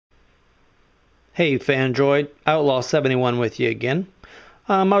Hey Droid, Outlaw71 with you again.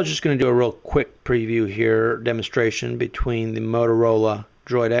 I was just going to do a real quick preview here, demonstration between the Motorola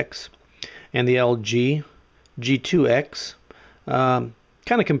Droid X and the LG G2x. Kind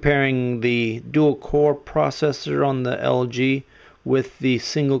of comparing the dual core processor on the LG with the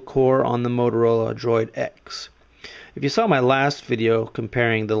single core on the Motorola Droid X. If you saw my last video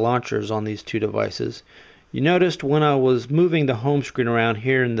comparing the launchers on these two devices, you noticed when I was moving the home screen around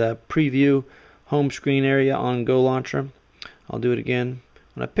here in the preview home screen area on Go Launcher, I'll do it again.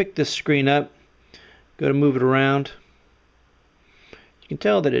 When I pick this screen up, go to move it around, you can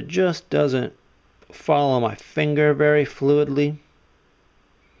tell that it just doesn't follow my finger very fluidly.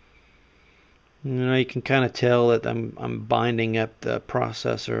 You can kind of tell that I'm binding up the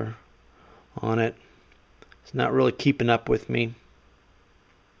processor on it. It's not really keeping up with me.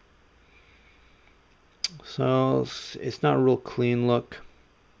 So it's not a real clean look.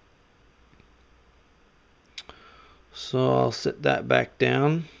 So I'll set that back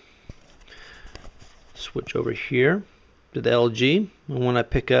down. Switch over here to the LG, and when I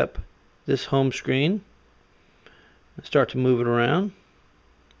pick up this home screen and start to move it around,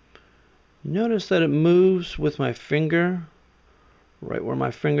 notice that it moves with my finger right where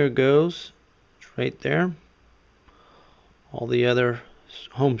my finger goes. It's right there. All the other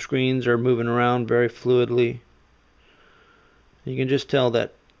home screens are moving around very fluidly. You can just tell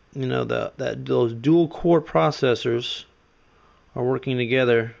that those dual core processors are working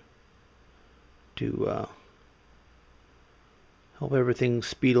together to help everything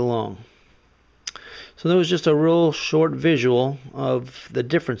speed along. So that was just a real short visual of the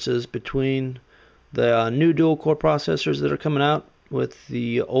differences between the new dual core processors that are coming out with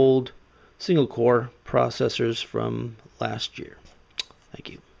the old single core processors from last year.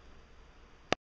 Thank you.